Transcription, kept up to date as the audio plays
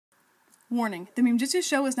Warning, the Ninjago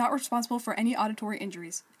show is not responsible for any auditory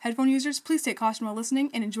injuries. Headphone users, please take caution while listening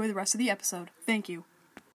and enjoy the rest of the episode. Thank you.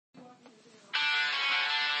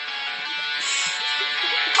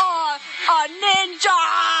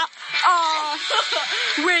 Ninja!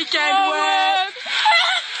 Weekend work!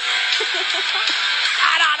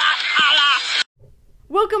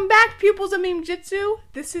 Welcome back, pupils of Ninjago.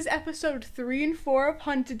 This is episode 3 and 4 of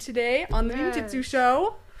Hunted today on the Ninjago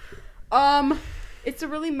show. It's a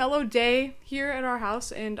really mellow day here at our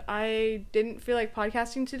house, and I didn't feel like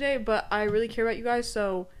podcasting today, but I really care about you guys,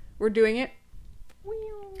 so we're doing it.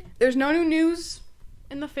 There's no new news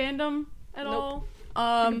in the fandom at all.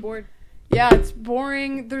 I'm bored. Yeah, it's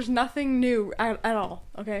boring. There's nothing new at all,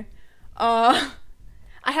 okay? I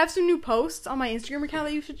have some new posts on my Instagram account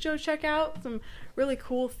that you should go check out. Some really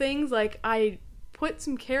cool things, like I put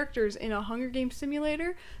some characters in a Hunger Games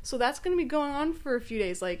simulator, so that's going to be going on for a few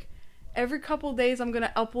days. Like, every couple days I'm going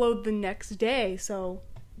to upload the next day, so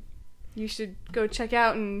you should go check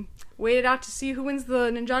out and wait it out to see who wins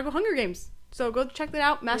the Ninjago Hunger Games. So go check that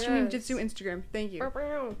out, Master Ninjutsu Instagram. Thank you.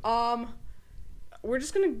 We're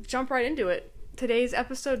just going to jump right into it. Today's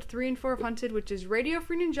episode 3 and 4 of Hunted, which is Radio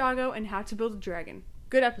Free Ninjago and How to Build a Dragon.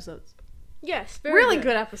 Good episotions. Yes, really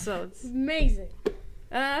good episodes. Amazing.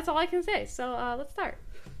 That's all I can say. So let's start.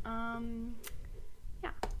 Yeah.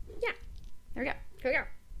 There we go. Here we go.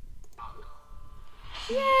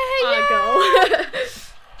 Yay! Go.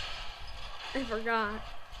 I forgot.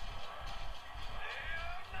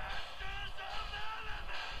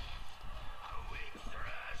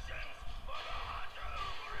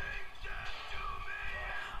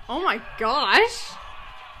 Oh my gosh!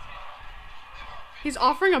 He's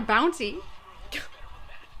offering a bounty.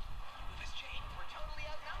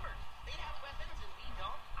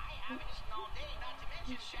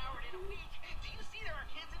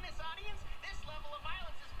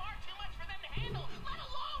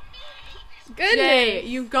 Goodness. Jay,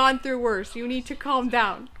 you've gone through worse. You need to calm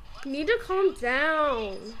down. You need to calm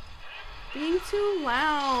down. Being too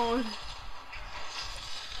loud.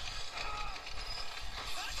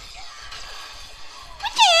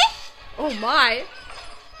 Oh my.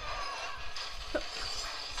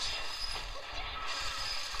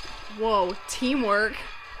 Whoa, teamwork.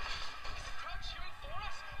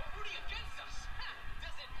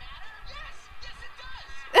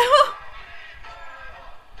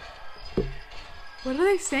 What are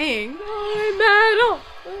they saying? Oh,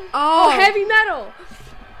 metal. Oh, Heavy metal.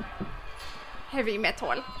 Heavy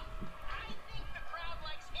metal.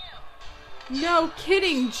 No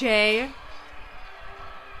kidding, Jay.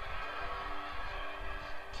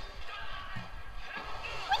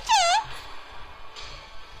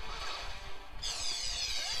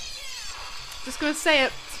 Just gonna say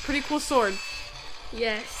it. It's a pretty cool sword.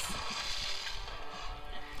 Yes.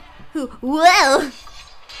 Whoa!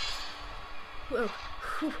 Whoa.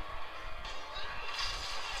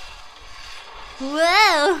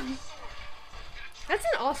 Whoa! That's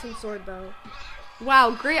an awesome sword, though.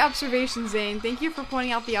 Wow, great observation, Zane. Thank you for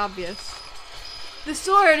pointing out the obvious. The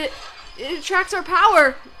sword, it attracts our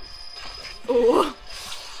power. Oh.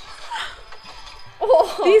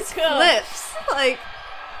 Oh, These God. flips, like.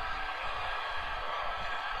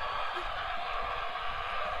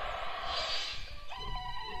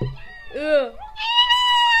 Ugh.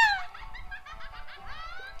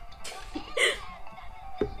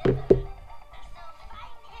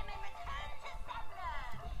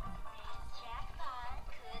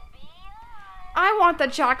 I want the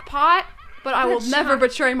jackpot, but I will never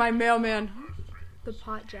betray my mailman. The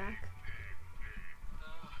pot jack.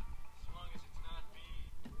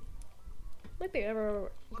 Like they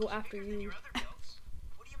ever go after you. What are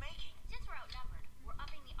you making? Since we're outnumbered, we're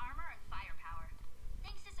upping the armor and firepower.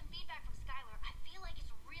 Thanks to some feedback from Skylar, I feel like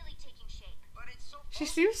it's really taking shape. But it's so She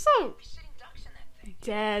seems so sitting ducks in that thing.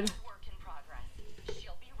 dead. Work in progress.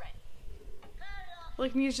 She'll be ready.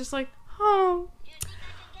 Like, Mia's just like, home,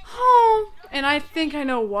 home. And I think I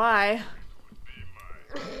know why.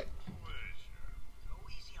 Go easy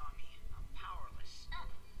on me. I'm powerless.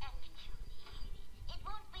 It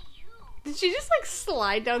won't be you. Did she just, like,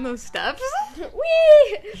 slide down those steps?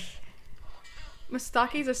 Whee!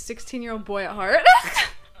 Mustaki's a 16-year-old boy at heart. Alright.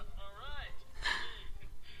 About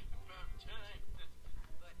time.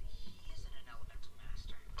 But he isn't an elemental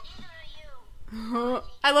master. Neither are you.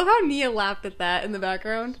 I love how Nia laughed at that in the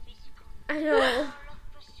background. I know.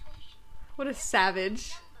 What a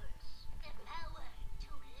savage. The power to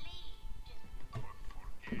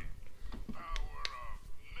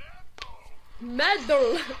lead.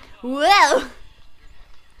 Metal. Whoa! Don't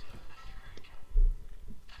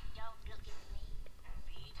look at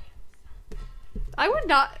me. I would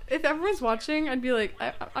not, if everyone's watching, I'd be like,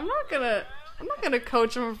 I'm not gonna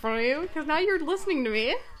coach him in front of you because now you're listening to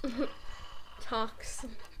me. Talks.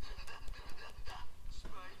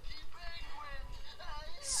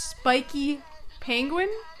 Spiky penguin.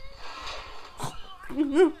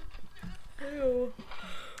 Ew. You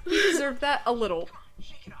deserve that a little.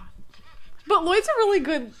 But Lloyd's a really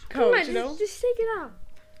good Come coach, on, you know? just take it out.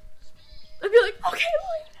 I'd be like, okay,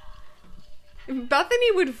 Lloyd.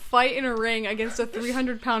 Bethany would fight in a ring against a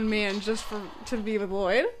 300-pound man just to be with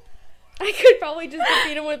Lloyd. I could probably just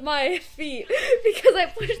defeat him with my feet because I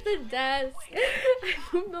pushed the desk. I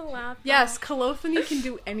moved the laptop. Yes, Colothony can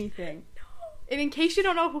do anything. And in case you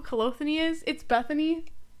don't know who Colothony is, it's Bethany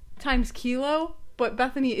times Kilo, but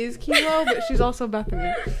Bethany is Kilo, but she's also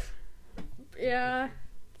Bethany. Yeah.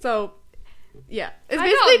 So, yeah. It's I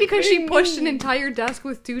basically know, because she pretty pushed an mean. entire desk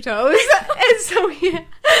with 2 toes, and so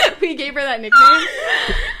we gave her that nickname.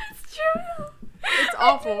 It's true. It's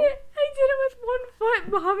awful. I did it with one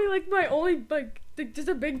foot, having like my only like just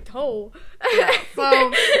a big toe. Yeah,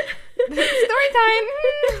 so story time.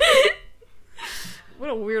 What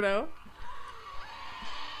a weirdo.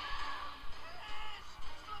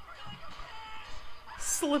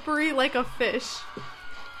 Slippery like a fish.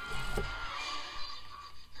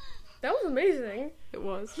 That was amazing. It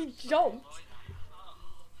was. He jumped.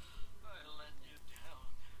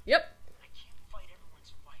 Yep. I can't fight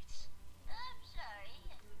everyone's fights. I'm sorry.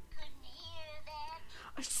 Couldn't hear that.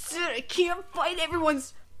 I said I can't fight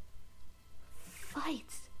everyone's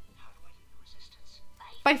fights. How do I get the resistance?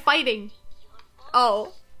 By fighting.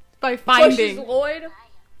 Oh. By Pushes finding. Lloyd.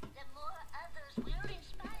 The more others will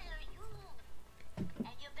inspire you.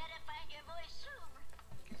 And you better find your voice soon.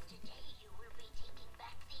 Because today you will be taking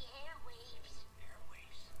back the airwaves.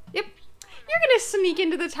 Airwaves? Yep. You're gonna sneak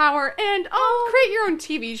into the tower and create your own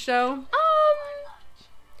TV show.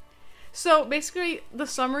 So basically, the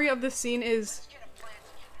summary of the scene is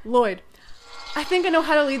Lloyd. I think I know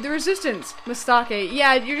how to lead the resistance. Mistake.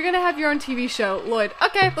 Yeah, you're gonna have your own TV show. Lloyd.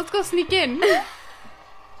 Okay, let's go sneak in.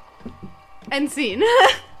 End scene.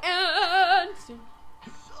 And So, you are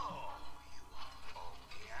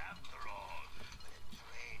only after all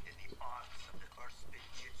trained in the arts of the first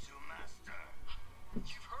ninjutsu master.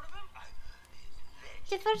 You've heard of him?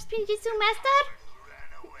 The first Ninjutsu master?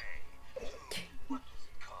 Ran away. What was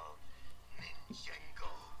it called?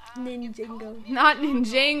 Ninjago. Ninjago. Not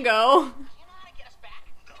Ninjago. You know how to get us back?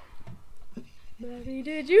 Mary,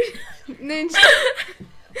 did you? Ninja.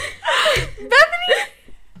 Bethany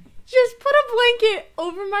just put a blanket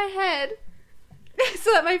over my head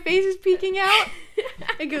so that my face is peeking out.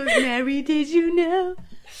 It goes, Mary, did you know?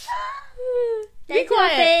 Be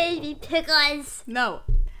quiet. baby pickles. No.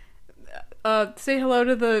 Say hello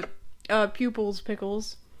to the pupils,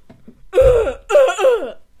 Pickles.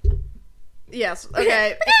 Yes,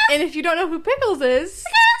 okay. And if you don't know who Pickles is,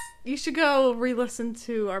 you should go re-listen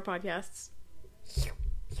to our podcasts.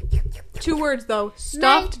 2 words, though.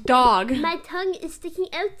 Stuffed dog. My tongue is sticking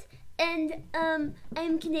out, and I'm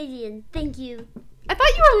Canadian. Thank you. I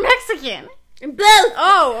thought you were Mexican. Both.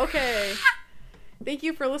 Oh, okay. Thank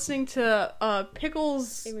you for listening to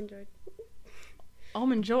Pickles Enjoyed.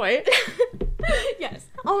 Almond Joy. Yes,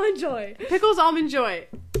 I'll enjoy. Pickles Almond Joy.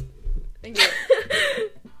 Thank you.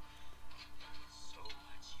 So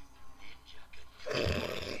much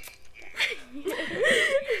you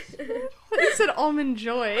ninja You said Almond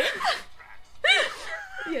Joy.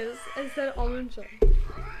 Yes, I said I'll enjoy.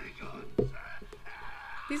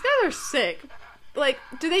 These guys are sick. Like,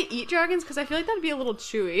 do they eat dragons? Because I feel like that'd be a little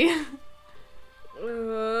chewy.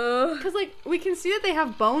 Because, like, we can see that they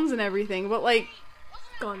have bones and everything, but, like,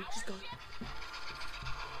 Gone, just gone.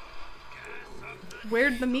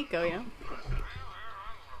 where'd the meat go, you know?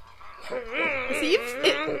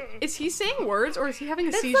 Is he saying words, or is he having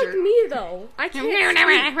a That's seizure? like me though. I can't. Big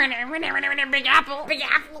apple. Is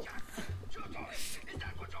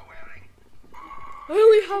that what you're wearing? I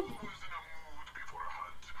only have.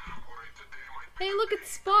 Hey, look,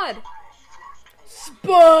 it's Spud.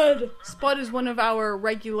 Spud. Spud is one of our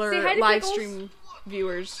regular Say hi to live Pickles. stream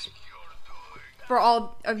viewers. For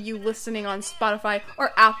all of you listening on Spotify,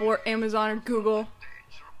 or Apple, or Amazon, or Google,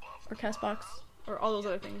 or Castbox, or all those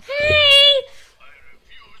other things. Hey. I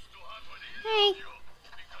refuse to hunt with his Hey.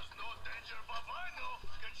 because no danger Bavano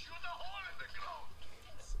can shoot a hole in the ground.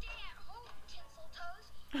 Stay at home, tinsel toes.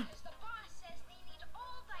 Because the boss says they need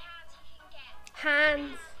all the hands he can get.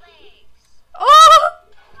 Hands. Legs. Oh!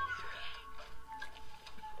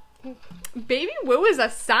 Baby Woo is a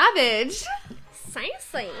savage. Science.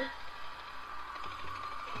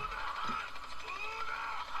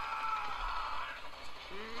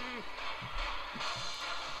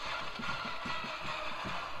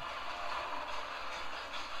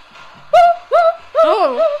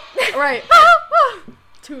 Right.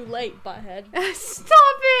 Too late, butthead.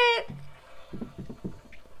 Stop it!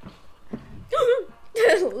 Look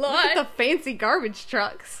at the Look. fancy garbage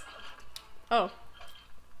trucks. Oh.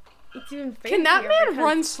 It's even Can that fancier man because-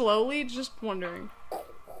 run slowly? Just wondering.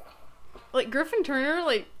 Like, Griffin Turner,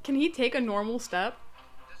 like, can he take a normal step?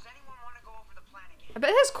 Does anyone want to go over the plan again? I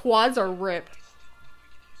bet his quads are ripped. We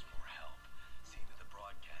could use more help. Seeing that the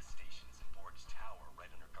broadcast station's in Borg's tower, right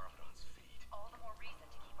under Garmadon's feet. All the more reason to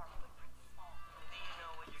keep our footprints small. Do you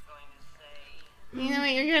know what you're going to say? You know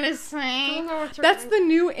what you're gonna say? don't know what you're That's saying. the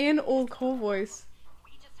new and old Cole voice.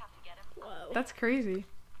 We just have to get him. Whoa. That's crazy.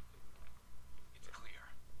 It's clear.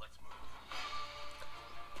 Let's move.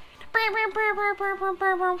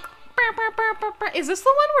 Is this the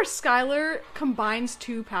one where Skylar combines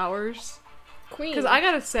two powers? Queen. Because I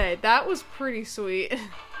gotta say, that was pretty sweet. Ew.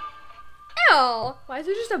 Why is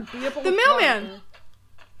there just a beat up? The mailman.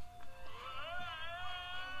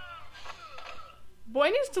 Boy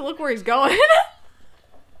needs to look where he's going.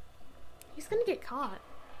 He's gonna get caught.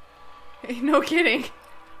 No kidding.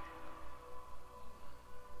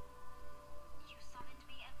 You summoned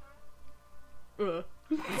me, Emperor? Ugh.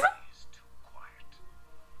 It's too quiet.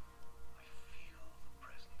 I feel the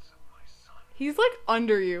presence of my son. He's like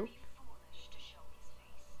under you. Foolish to show his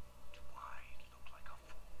face. Do I look like a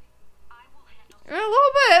fool? I will handle A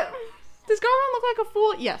little bit. Does Garmon look like a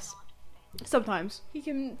fool? Yes. Sometimes. He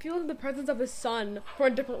can feel the presence of his son from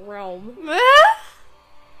a different realm.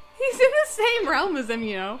 He's in the same realm as him,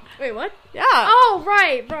 you know. Wait, what? Yeah. Oh,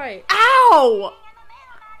 right. Ow!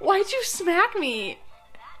 Why'd you smack me?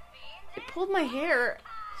 It pulled my hair.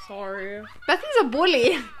 Sorry. Bethy's a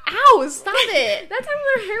bully. Ow, stop it. That time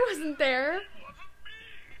their hair wasn't there.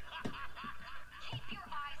 keep your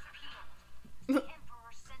eyes peeled. The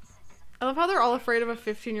Emperor senses. I love how they're all afraid of a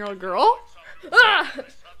 15-year-old girl. Ah!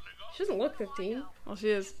 She doesn't look 15. Well, she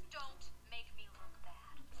is. Don't make me look bad.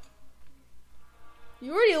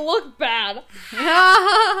 You already look bad.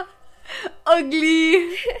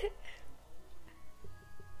 Ugly.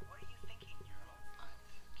 What are you thinking,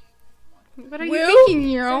 Euro? What are you Woo? thinking,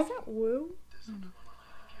 Nero? Is that Woo?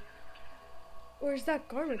 Or is that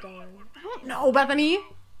Garmadon? I don't know, Bethany.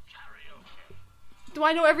 Do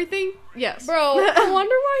I know everything? Yes. Bro, I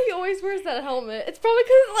wonder why he always wears that helmet. It's probably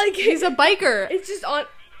because, like, He's a biker. it's just on.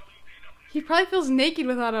 He probably feels naked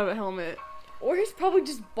without a helmet. Or he's probably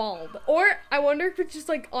just bald. Or I wonder if it's just,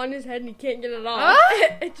 like, on his head and he can't get it off.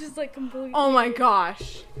 Ah! It's just, like, completely. Oh my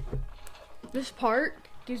gosh. This part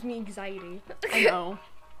gives me anxiety. I know.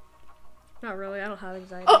 Not really, I don't have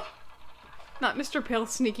anxiety. Oh! Not Mr. Pale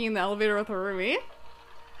sneaking in the elevator with a roomie.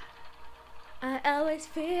 I always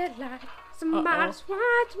feel like somebody's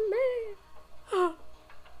watching me.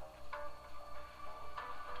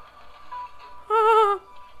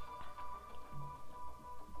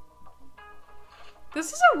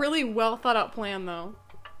 This is a really well thought out plan, though.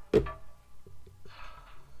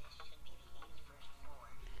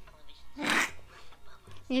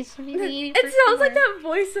 It sounds like that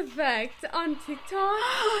voice effect on TikTok.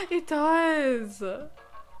 It does.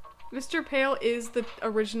 Mr. Pale is the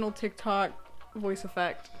original TikTok voice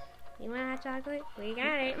effect. You want hot chocolate? We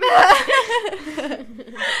got it.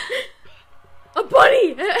 A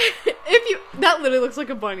bunny! That literally looks like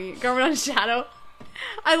a bunny. Garmadon's shadow.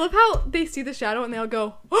 I love how they see the shadow and they all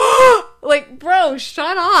go, like, bro,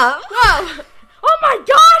 shut up. Wow. Oh my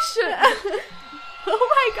gosh! Oh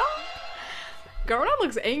my god. Garmadon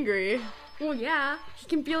looks angry. Well, yeah. He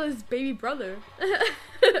can feel his baby brother.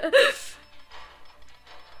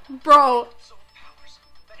 Bro. So powers,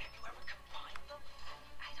 but have you ever combined them?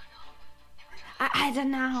 I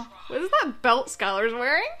don't know. What is that belt Skylar's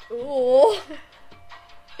wearing? Ooh.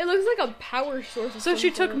 It looks like a power source. of So she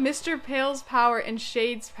some took sort. Mr. Pale's power and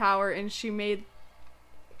Shade's power and she made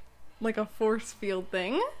like a force field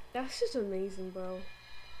thing. That's just amazing, bro.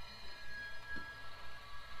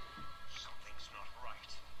 Something's not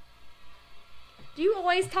right. Do you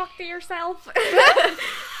always talk to yourself? My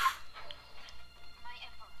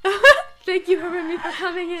Emperor. Thank you, Hermione, for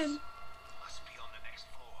coming in. Must be on the next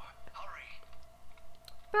floor. Hurry.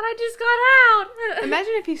 But I just got out.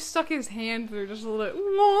 Imagine if he stuck his hand through just a little.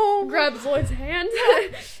 Whoa. Grabs Lloyd's hand.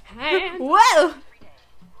 Hand. Whoa! We're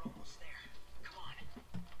almost there. Come on.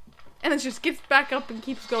 And it just gets back up and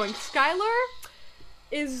keeps going. Skylar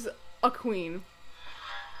is a queen.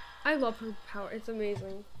 I love her power. It's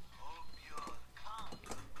amazing. Hope you'll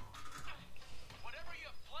come. Whatever you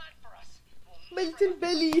plan for us, we'll Melted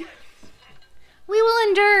belly. We will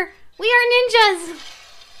endure. We are ninjas.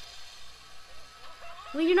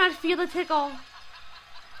 We do not feel the tickle.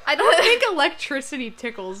 I don't think electricity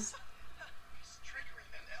tickles. It's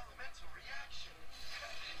triggering an elemental reaction.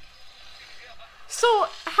 So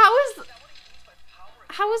how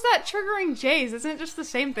is that triggering Jay's? Isn't it just the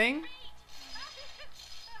same thing?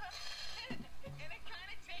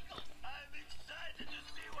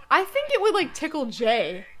 I think it would like tickle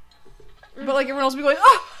Jay, but like everyone else would be going,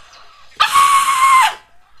 oh! Ah!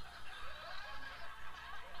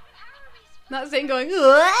 Not saying going,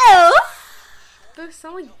 whoa! Those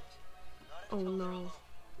sound like. Oh no.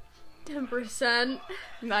 10%.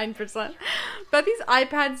 9%. Bethy's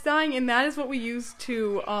iPad's dying, and that is what we use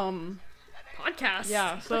to, Podcast.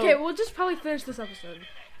 Yeah, so- Okay, we'll just probably finish this episode.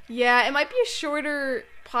 Yeah, it might be a shorter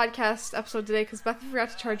podcast episode today, because Bethy forgot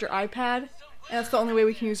to charge her iPad, and that's the only way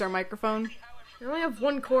we can use our microphone. I only have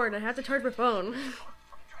one cord. I have to charge my phone.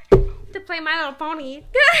 To play My Little Pony.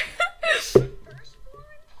 The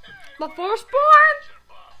firstborn?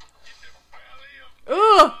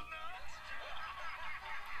 Ugh!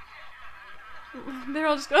 They're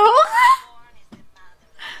all just oh!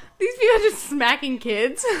 These people are just smacking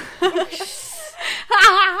kids.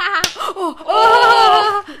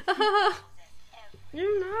 Oh.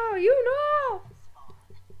 You know.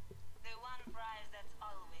 The one prize that's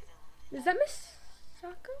always eluded. Is that Miss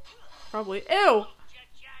Sako? Probably. Ew!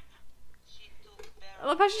 I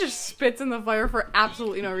love how she just spits in the fire for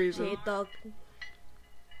absolutely no reason. Hey, dog. Then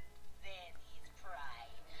he's pride.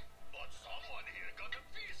 But someone here got a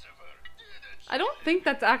piece of her, didn't I don't think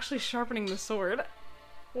that's actually sharpening the sword.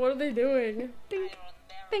 What are they doing? Think,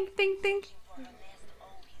 think, think, think.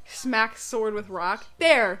 Smack sword with rock.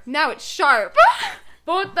 There! Now it's sharp!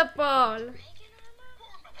 Both the ball.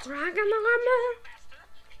 Dragon armor.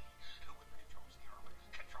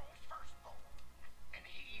 controls firstborn. And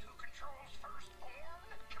he who controls firstborn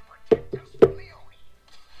can protect us from the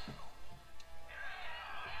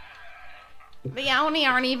Oni. The Oni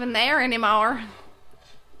aren't even there anymore.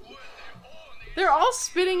 They're all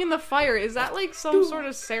spitting in the fire. Is that like some sort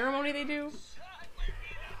of ceremony they do?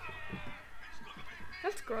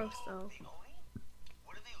 That's gross, though.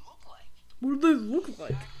 What do they look like? What do they look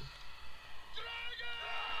like?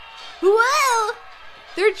 Whoa!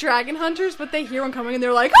 They're dragon hunters, but they hear one coming and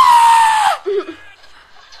they're like, ah!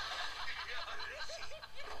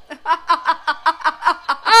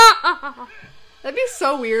 That'd be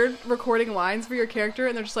so weird recording lines for your character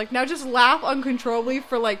and they're just like, now just laugh uncontrollably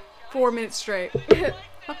for like 4 minutes straight.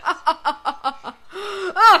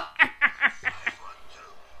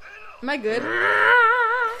 Am I good?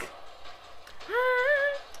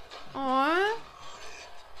 Aww.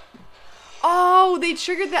 Oh, they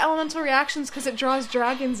triggered the elemental reactions because it draws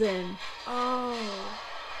dragons in. Oh.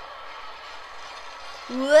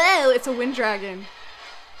 Whoa, it's a wind dragon.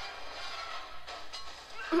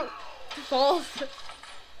 False.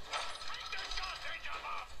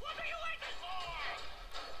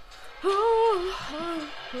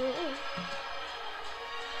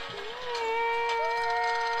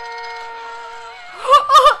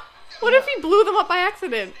 What if he blew them up by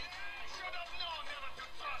accident? Should have known never to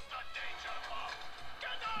trust a danger bomb.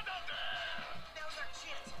 Get out of there! Now's our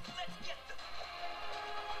chance. Let's get them.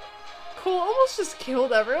 Cole almost just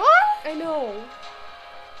killed everyone. I know.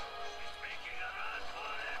 Making a run for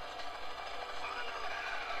it. You heard the bell.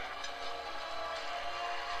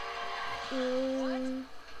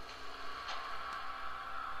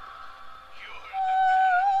 Get a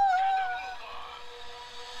move on.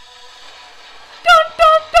 Dun,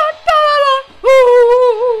 dun, dun, dun, dun, dun.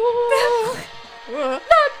 Ooh. Dun,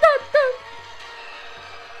 dun, dun.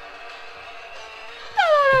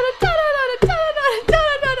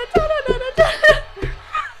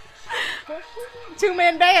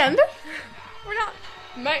 Two-man band. We're not.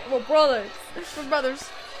 We're brothers. We're brothers.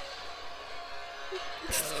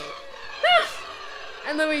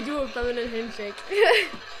 And then we do a feminine handshake.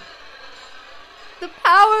 The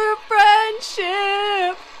power of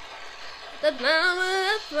friendship. The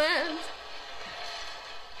power of friends.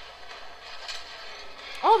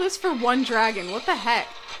 All this for one dragon. What the heck?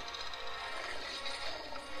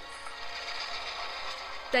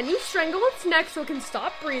 Then you strangle its neck so it can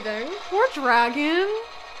stop breathing. Poor dragon.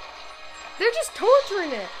 They're just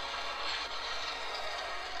torturing it.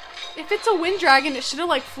 If it's a wind dragon, it should have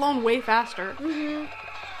like flown way faster. Mm-hmm.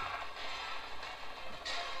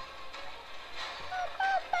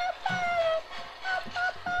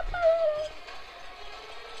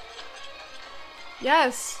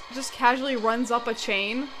 Yes, just casually runs up a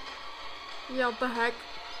chain. Yeah, what the heck?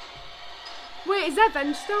 Wait, is that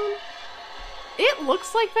Vengestone? It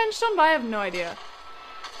looks like Vengestone, but I have no idea.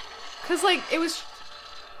 Cause like it was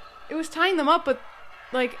tying them up, but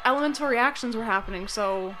like elemental reactions were happening.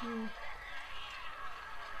 So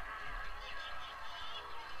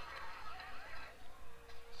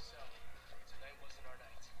Tonight wasn't our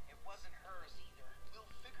night. It wasn't hers either.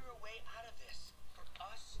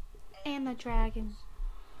 a dragon.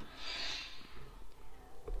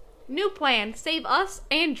 New plan, save us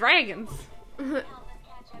and dragons. Help us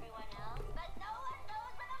catch everyone else, but no one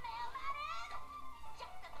knows where the mailman is.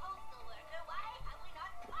 Check the postal worker. Why are we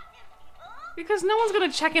not talking, people? Because no one's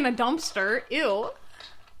gonna check in a dumpster. Ew.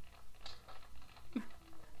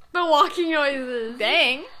 The walking noises.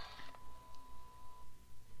 Dang.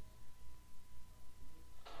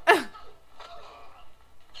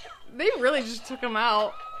 They really just took him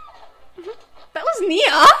out. That was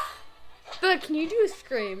Nia. But can you do a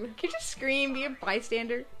scream? Can you just scream, be a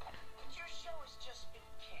bystander? Your show has just been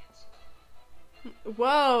canceled.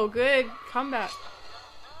 Whoa, good comeback.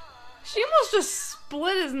 She almost just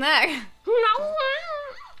split his neck. Come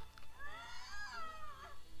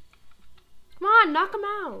on, knock him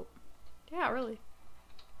out. Yeah, really.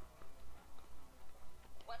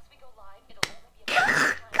 Once we go live, it'll only be a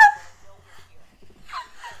matter of time before we know we're here.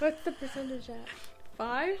 What's the percentage at?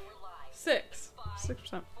 5? 6. 6%.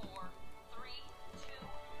 4, 3, 2.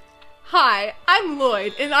 Hi, I'm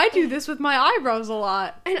Lloyd, and I do this with my eyebrows a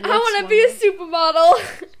lot. And I What's want to be a one? supermodel.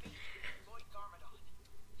 Lloyd Garmadon,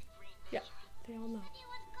 the Green Ninja. Yeah, they all know. He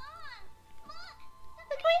was gone. Look,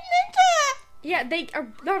 The Green Ninja! Yeah,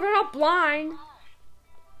 they're not blind.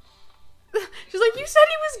 She's like, you said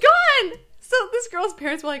he was gone! So this girl's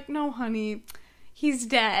parents were like, no, honey, he's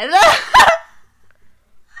dead.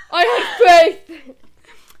 I had faith.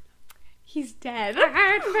 He's dead. I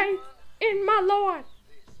had faith in my Lord.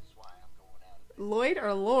 Lloyd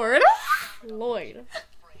or Lord? Lloyd.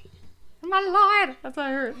 My Lord! That's what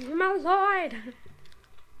I heard. My Lord.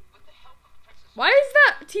 Why is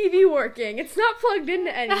that TV working? It's not plugged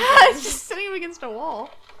into anything. It's just sitting up against a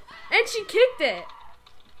wall. And she kicked it.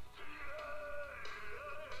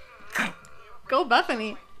 Go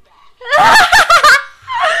Bethany.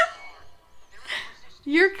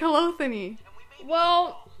 You're Colothany.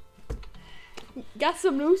 Well, got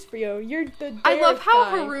some news for you. You're the I love how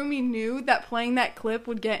guy. Harumi knew that playing that clip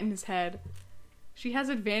would get in his head. She has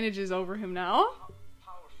advantages over him now.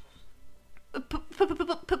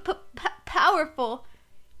 Powerful.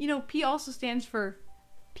 You know, P also stands for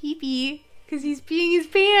pee-pee, because he's peeing his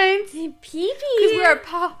pants. Because Pee-pee. we are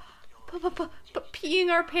peeing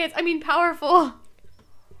our pants. I mean, powerful.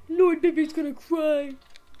 Lord, baby's gonna cry.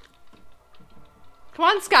 Come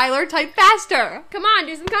on, Skylar, type faster. Come on,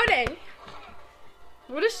 do some coding.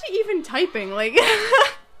 What is she even typing? Like,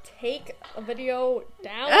 Take a video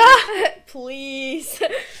down, please.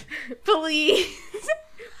 please.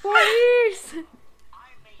 Please.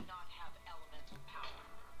 I may not have elemental power,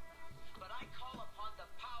 but I call upon the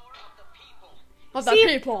power of the people. Of the See,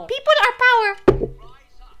 people. People are power.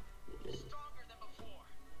 Rise up, stronger than before.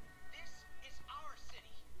 This is our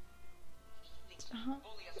city. He thinks he can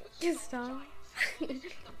bully us with Yes, Tom.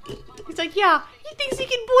 He's like, yeah, he thinks he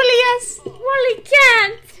can bully us. Well, he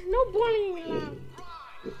can't. No bullying allowed.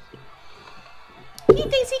 He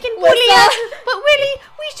thinks he can bully us. But really,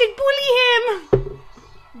 we should bully him.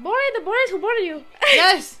 Bully the bullies who bully you.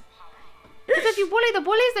 Yes. Because if you bully the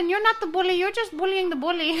bullies, then you're not the bully. You're just bullying the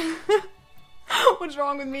bully. What's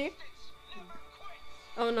wrong with me?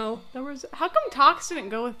 Oh no. How come Tox didn't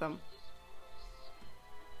go with them?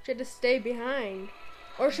 She had to stay behind.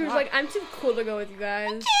 Or she was like, I'm too cool to go with you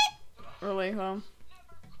guys. Really, huh?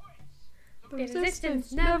 The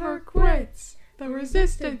resistance never quits. The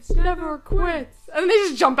resistance never quits. And then they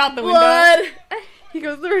just jump out the window. Blood. He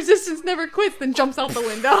goes, the resistance never quits, then jumps out the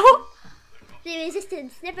window. The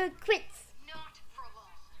resistance never quits. Not for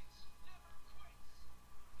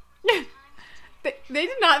long. They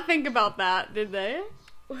did not think about that, did they?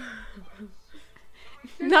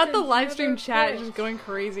 Not the live stream chat just going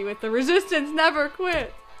crazy with the resistance never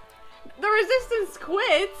quits. The resistance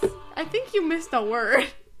quits? I think you missed a word.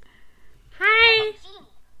 Hi.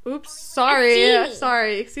 Oops, sorry. Genie.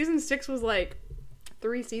 Sorry. Season 6 was like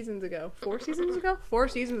 3 seasons ago. 4 seasons ago? 4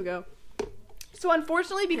 seasons ago. So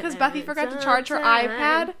unfortunately, because Bethany forgot to charge her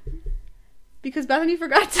iPad,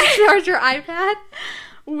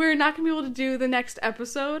 we're not going to be able to do the next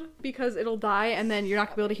episode because it'll die and then you're not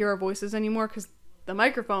going to be able to hear our voices anymore because the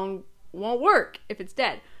microphone won't work if it's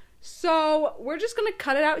dead. So we're just going to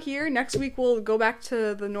cut it out here. Next week we'll go back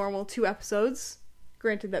to the normal 2 episodes.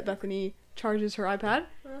 Granted that Bethany charges her iPad.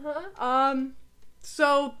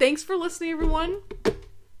 So thanks for listening, everyone.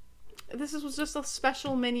 This was just a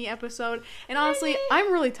special mini episode. And honestly,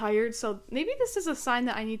 I'm really tired, so maybe this is a sign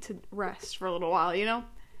that I need to rest for a little while, you know?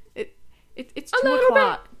 It's 2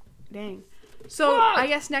 o'clock. Dang. So I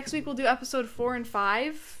guess next week we'll do episode 4 and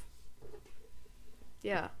 5.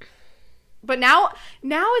 Yeah. But now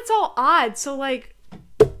it's all odd, so like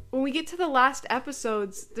when we get to the last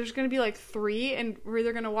episodes, there's gonna be like 3, and we're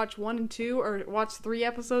either gonna watch 1 and 2 or watch 3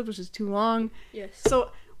 episodes, which is too long. Yes.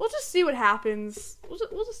 So we'll just see what happens.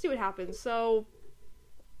 We'll just see what happens. So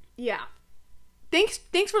yeah, thanks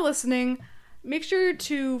for listening. Make sure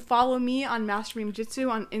to follow me on Master Meme Jitsu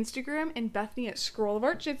on Instagram and Bethany at Scroll of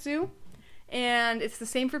Art Jitsu. And it's the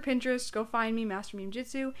same for Pinterest. Go find me, Master Meme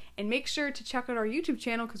Jitsu. And make sure to check out our YouTube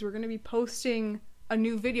channel because we're going to be posting a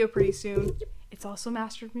new video pretty soon. It's also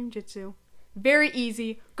Master Meme Jitsu. Very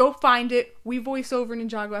easy. Go find it. We voice over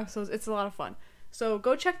Ninjago episodes. It's a lot of fun. So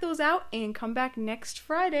go check those out and come back next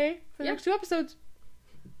Friday for the next 2 episodes.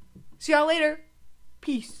 See y'all later.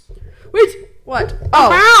 Peace. Wait. What? Oh.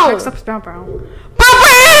 Bow. Next up is Bow Bow.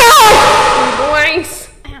 Boinks.